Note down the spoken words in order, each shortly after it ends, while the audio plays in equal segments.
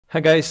Hi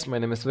guys, my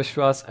name is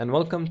Vishwas and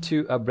welcome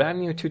to a brand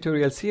new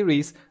tutorial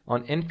series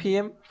on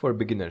NPM for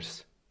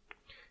beginners.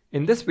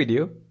 In this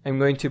video, I'm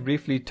going to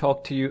briefly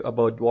talk to you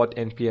about what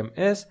NPM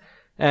is,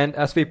 and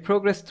as we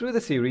progress through the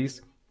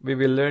series, we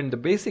will learn the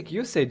basic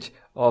usage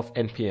of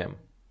NPM.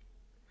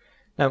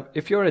 Now,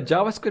 if you're a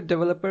JavaScript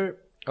developer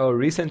or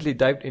recently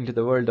dived into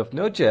the world of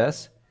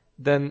Node.js,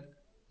 then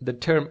the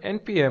term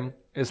NPM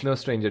is no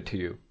stranger to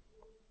you.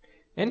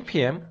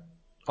 NPM,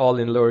 all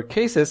in lower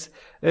cases,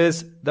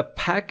 is the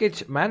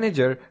package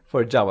manager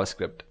for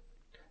JavaScript.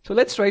 So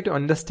let's try to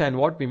understand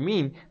what we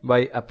mean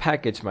by a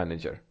package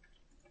manager.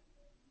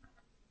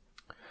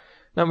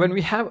 Now, when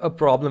we have a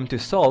problem to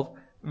solve,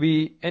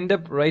 we end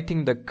up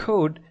writing the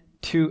code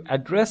to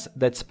address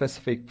that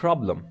specific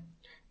problem.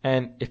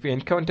 And if we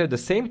encounter the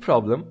same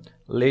problem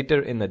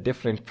later in a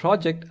different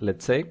project,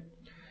 let's say,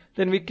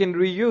 then we can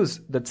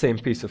reuse that same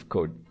piece of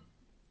code.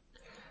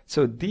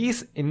 So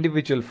these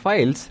individual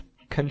files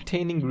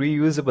containing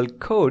reusable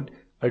code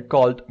are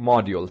called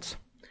modules,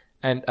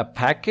 and a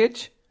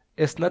package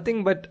is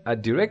nothing but a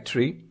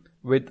directory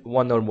with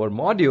one or more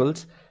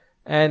modules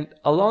and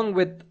along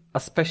with a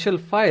special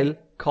file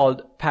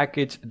called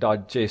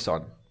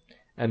package.json,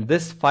 and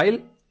this file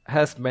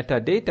has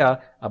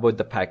metadata about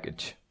the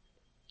package.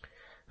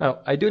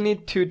 Now, I do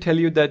need to tell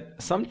you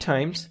that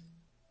sometimes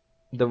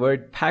the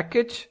word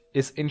package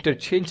is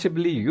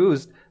interchangeably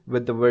used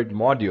with the word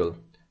module,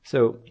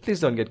 so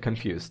please don't get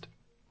confused.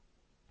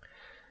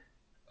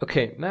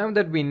 Okay, now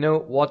that we know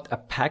what a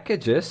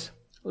package is,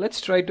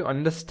 let's try to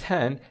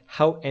understand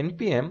how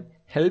NPM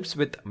helps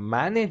with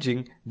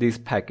managing these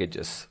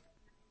packages.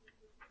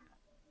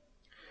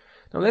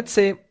 Now let's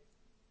say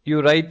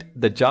you write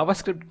the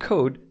JavaScript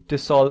code to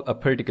solve a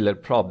particular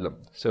problem.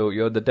 So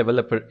you're the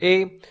developer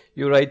A,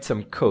 you write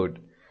some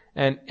code,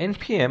 and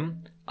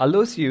NPM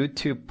allows you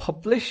to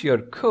publish your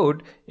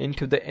code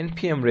into the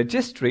NPM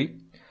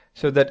registry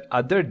so that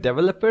other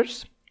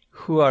developers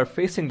who are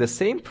facing the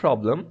same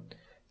problem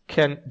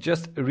can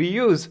just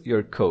reuse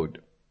your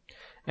code.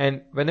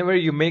 And whenever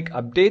you make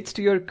updates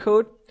to your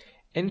code,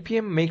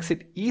 NPM makes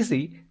it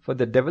easy for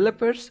the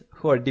developers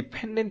who are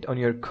dependent on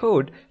your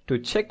code to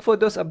check for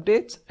those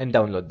updates and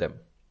download them.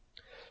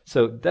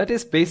 So that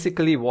is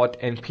basically what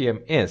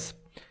NPM is.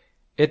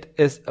 It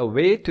is a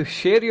way to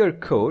share your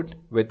code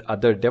with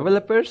other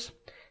developers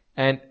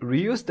and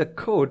reuse the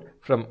code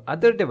from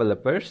other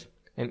developers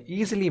and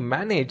easily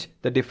manage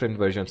the different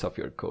versions of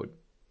your code.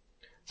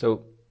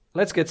 So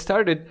let's get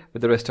started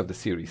with the rest of the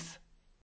series.